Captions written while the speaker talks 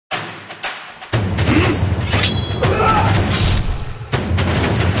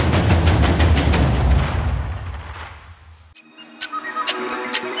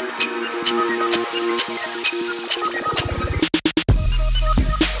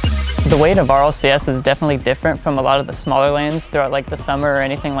The weight of RLCS is definitely different from a lot of the smaller lanes throughout like the summer or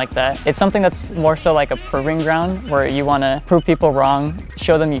anything like that. It's something that's more so like a proving ground where you want to prove people wrong,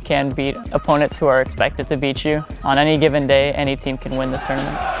 show them you can beat opponents who are expected to beat you. On any given day, any team can win this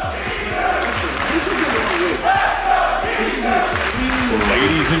tournament.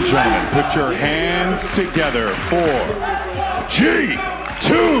 Ladies and gentlemen, put your hands together for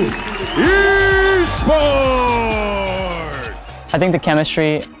G2 Esports! I think the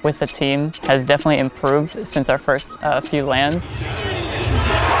chemistry with the team has definitely improved since our first few lands.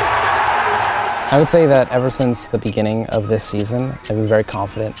 I would say that ever since the beginning of this season, I've been very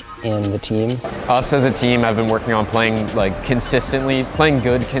confident in the team. Us as a team have been working on playing consistently, playing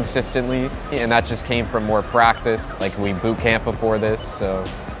good consistently, and that just came from more practice. Like we boot camp before this, so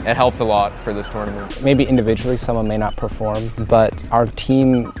it helped a lot for this tournament. Maybe individually someone may not perform, but our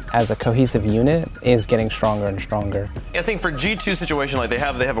team as a cohesive unit is getting stronger and stronger. I think for G2 situation, like they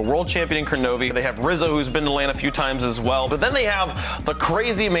have a world champion in Kronovi, they have Rizzo who's been to LAN a few times as well, but then they have the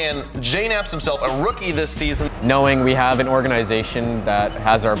crazy man, JKnaps himself, a rookie this season. Knowing we have an organization that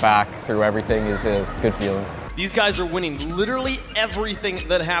has our back through everything is a good feeling. These guys are winning literally everything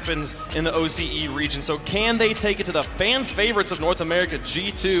that happens in the OCE region, so can they take it to the fan favorites of North America,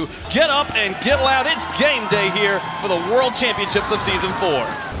 G2? Get up and get loud, it's game day here for the World Championships of Season 4.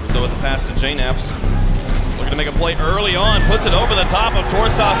 Rizzo with the pass to JKnaps, looking to make a play early on, puts it over the top of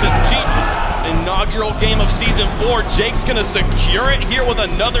Torsas and Cheat. Inaugural game of Season 4, Jake's gonna secure it here with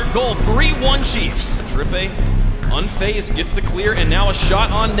another goal, 3-1 Chiefs. Drippe, unfazed, gets the clear, and now a shot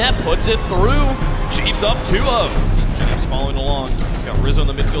on net, puts it through. Chiefs up 2-0. JKnaps following along. He's got Rizzo in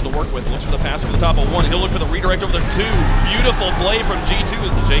the midfield to work with. Looks for the pass over the top of one. He'll look for the redirect over the 2. Beautiful play from G2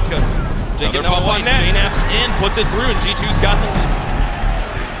 as the Jake now on JKnaps in, puts it through, and G2's got the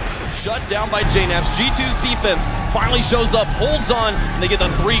shut down by JKnaps. G2's defense finally shows up, holds on, and they get the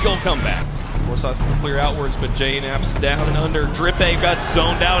 3-goal comeback. Torsas can clear outwards, but JKnaps down and under. Drippe got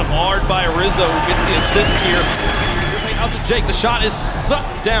zoned out hard by Rizzo, who gets the assist here. Out to Jake, the shot is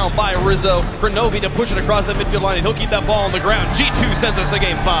sucked down by Rizzo. Kronovi to push it across that midfield line, and he'll keep that ball on the ground. G2 sends us to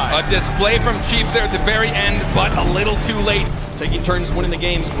game 5. A display from Chiefs there at the very end, but a little too late. Taking turns winning the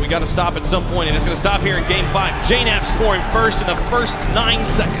games, but we got to stop at some point, and it's going to stop here in game 5. JKnaps scoring first in the first 9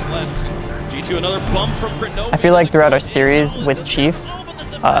 seconds left. G2 another bump from Kronovi. I feel like throughout our series with Chiefs,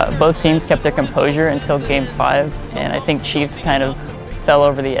 both teams kept their composure until game 5, and I think Chiefs kind of fell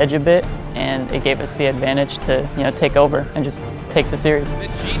over the edge a bit, and it gave us the advantage to take over and just take the series.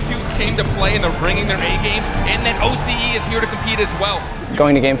 G2 came to play and they're bringing their A game, and then OCE is here to compete as well.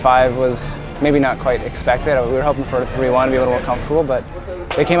 Going to game 5 was maybe not quite expected. We were hoping for a 3-1 to be a little more comfortable, but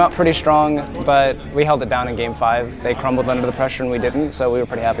they came out pretty strong, but we held it down in game 5. They crumbled under the pressure and we didn't, so we were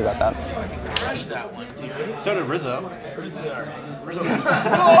pretty happy about that. That one, dude. So did Rizzo. Rizzo.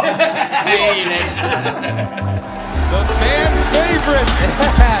 The fan favorite,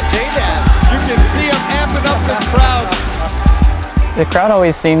 JKnaps. You can see him amping up the crowd. The crowd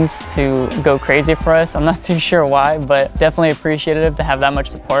always seems to go crazy for us. I'm not too sure why, but definitely appreciative to have that much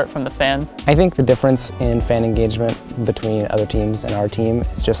support from the fans. I think the difference in fan engagement between other teams and our team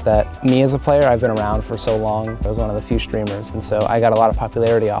is just that me as a player, I've been around for so long. I was one of the few streamers, and so I got a lot of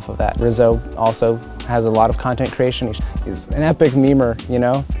popularity off of that. Rizzo also has a lot of content creation. He's an epic memer, you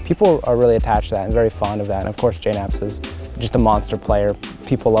know? People are really attached to that and very fond of that. And of course, JKnaps is just a monster player.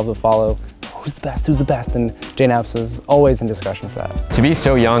 People love to follow. Who's the best? Who's the best? And JKnaps is always in discussion for that. To be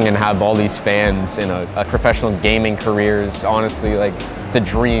so young and have all these fans in a professional gaming career is honestly like, it's a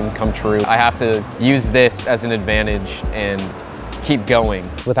dream come true. I have to use this as an advantage and keep going.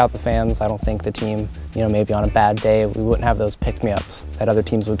 Without the fans, I don't think the team, maybe on a bad day, we wouldn't have those pick-me-ups that other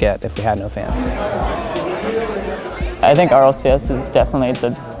teams would get if we had no fans. I think RLCS is definitely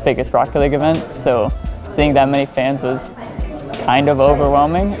the biggest Rocket League event, so seeing that many fans was kind of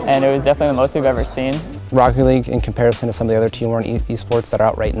overwhelming, and it was definitely the most we've ever seen. Rocket League, in comparison to some of the other Team 1 esports that are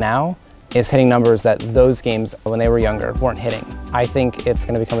out right now, is hitting numbers that those games, when they were younger, weren't hitting. I think it's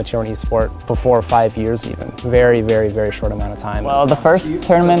going to become a Tier 1 esport before 5 years even. Very, very, very short amount of time. Well, the first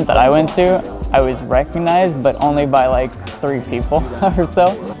tournament that I went to, I was recognized, but only by like 3 people or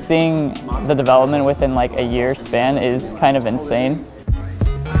so. Seeing the development within like a year span is kind of insane.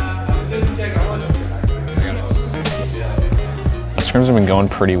 Scrims have been going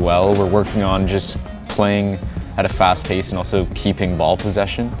pretty well. We're working on just playing at a fast pace and also keeping ball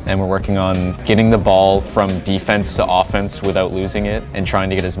possession. And we're working on getting the ball from defense to offense without losing it and trying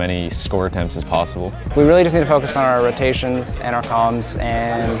to get as many score attempts as possible. We really just need to focus on our rotations and our comms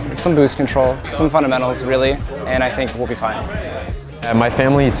and some boost control, some fundamentals really, and I think we'll be fine. My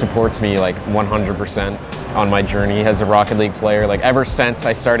family supports me like 100%. on my journey as a Rocket League player. Like ever since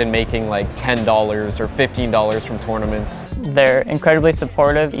I started making like $10 or $15 from tournaments. They're incredibly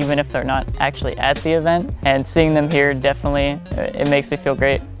supportive even if they're not actually at the event, and seeing them here definitely, it makes me feel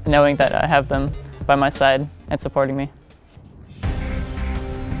great knowing that I have them by my side and supporting me.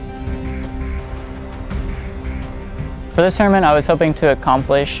 For this tournament, I was hoping to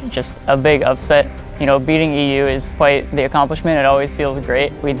accomplish just a big upset. You know, beating EU is quite the accomplishment. It always feels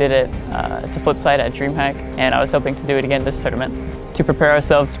great. We did it to Flipside at DreamHack, and I was hoping to do it again this tournament. To prepare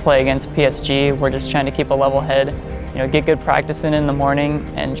ourselves to play against PSG, we're just trying to keep a level head, you know, get good practice in the morning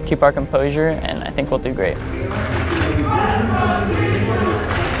and keep our composure, and I think we'll do great.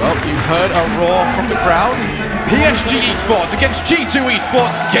 Well, you heard a roar from the crowd. PSG Esports against G2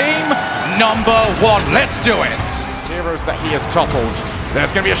 Esports, game number 1. Let's do it. Heroes that he has toppled. There's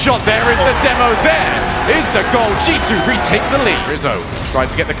going to be a shot. There is the demo. There is the goal. G2 retake the lead. Rizzo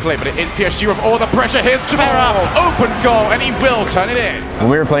tries to get the clip, but it is PSG with all the pressure. Here's Chimera. Open goal, and he will turn it in. When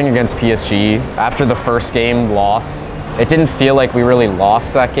we were playing against PSG, after the first game loss, it didn't feel like we really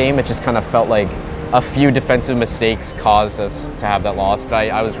lost that game. It just kind of felt like a few defensive mistakes caused us to have that loss,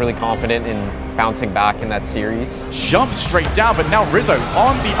 but I was really confident in bouncing back in that series. Jump straight down, but now Rizzo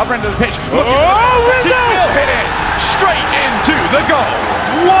on the other end of the pitch. Rizzo! He will hit it straight into the goal.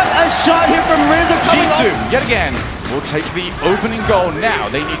 What a shot here from Rizzo. G2, yet again, will take the opening goal now.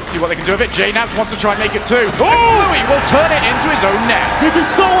 They need to see what they can do with it. JKnaps wants to try and make it too. Oh! Bluey will turn it into his own net. This is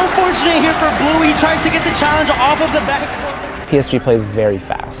so unfortunate here for Bluey. He tries to get the challenge off of the back. PSG plays very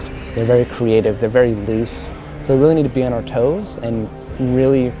fast. They're very creative, they're very loose. So we really need to be on our toes and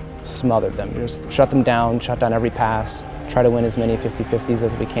really smother them. Just shut them down, shut down every pass, try to win as many 50-50s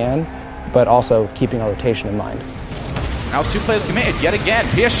as we can, but also keeping our rotation in mind. Now 2 players committed yet again.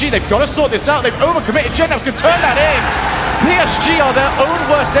 PSG, they've got to sort this out. They've overcommitted. JKnaps can turn that in. PSG are their own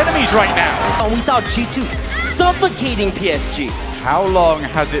worst enemies right now. We saw G2 suffocating PSG. How long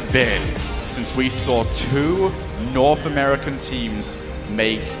has it been since we saw 2 North American teams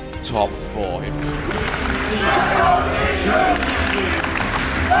make top 4?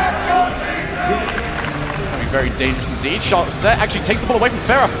 Very dangerous indeed. Shot set actually takes the ball away from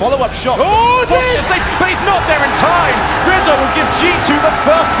Farah. Follow-up shot. Oh, but he's not there in time. Rizzo will give G2 the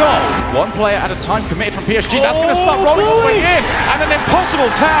first goal. 1 player at a time committed from PSG. That's going to start rolling all the way in. And an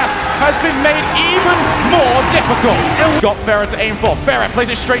impossible task has been made even more difficult. Got Farah to aim for. Farah plays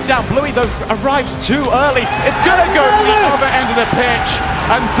it straight down. Bluey, though, arrives too early. It's going to go to the other end of the pitch.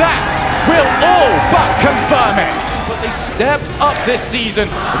 And that will all but confirm it. But they stepped up this season.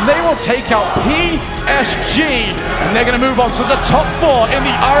 And they will take out PSG. And they're going to move on to the top 4 in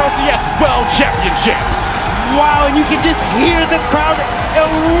the RLCS World Championships. Wow, and you can just hear the crowd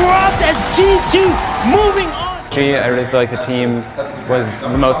erupt as G2 moving on. I really feel like the team was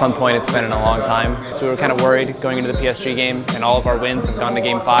the most on point it's been in a long time. So we were kind of worried going into the PSG game, and all of our wins have gone to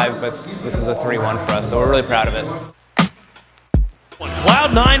game 5, but this was a 3-1 for us, so we're really proud of it.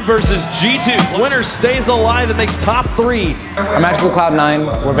 Cloud9 versus G2. Winner stays alive and makes top 3. Our match with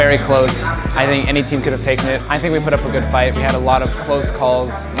Cloud9, we're very close. I think any team could have taken it. I think we put up a good fight. We had a lot of close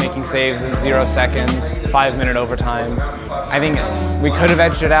calls, making saves in 0 seconds, 5-minute overtime. I think we could have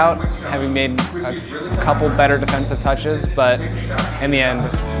edged it out, having made a couple better defensive touches, but in the end,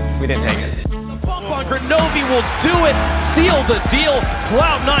 we didn't take it. Kronovi will do it, seal the deal.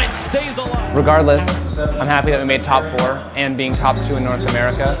 Cloud9 stays alive. Regardless, I'm happy that we made top 4 and being top 2 in North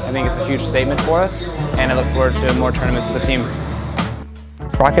America. I think it's a huge statement for us, and I look forward to more tournaments with the team.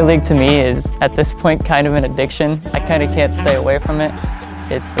 Rocket League to me is, at this point, kind of an addiction. I kind of can't stay away from it.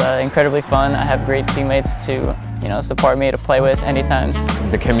 It's incredibly fun. I have great teammates to, support me, to play with anytime.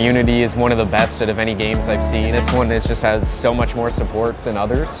 The community is one of the best out of any games I've seen. This one just has so much more support than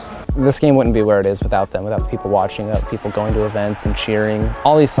others. This game wouldn't be where it is without them, without the people watching, without people going to events and cheering.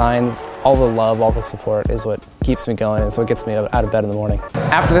 All these signs, all the love, all the support is what keeps me going. It's what gets me out of bed in the morning.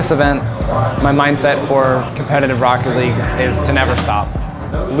 After this event, my mindset for competitive Rocket League is to never stop.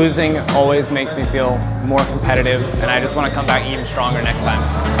 Losing always makes me feel more competitive, and I just want to come back even stronger next time.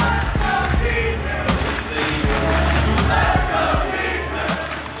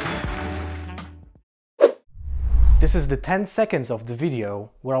 This is the 10 seconds of the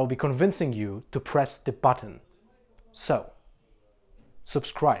video where I'll be convincing you to press the button. So,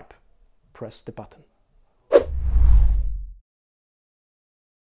 subscribe, press the button.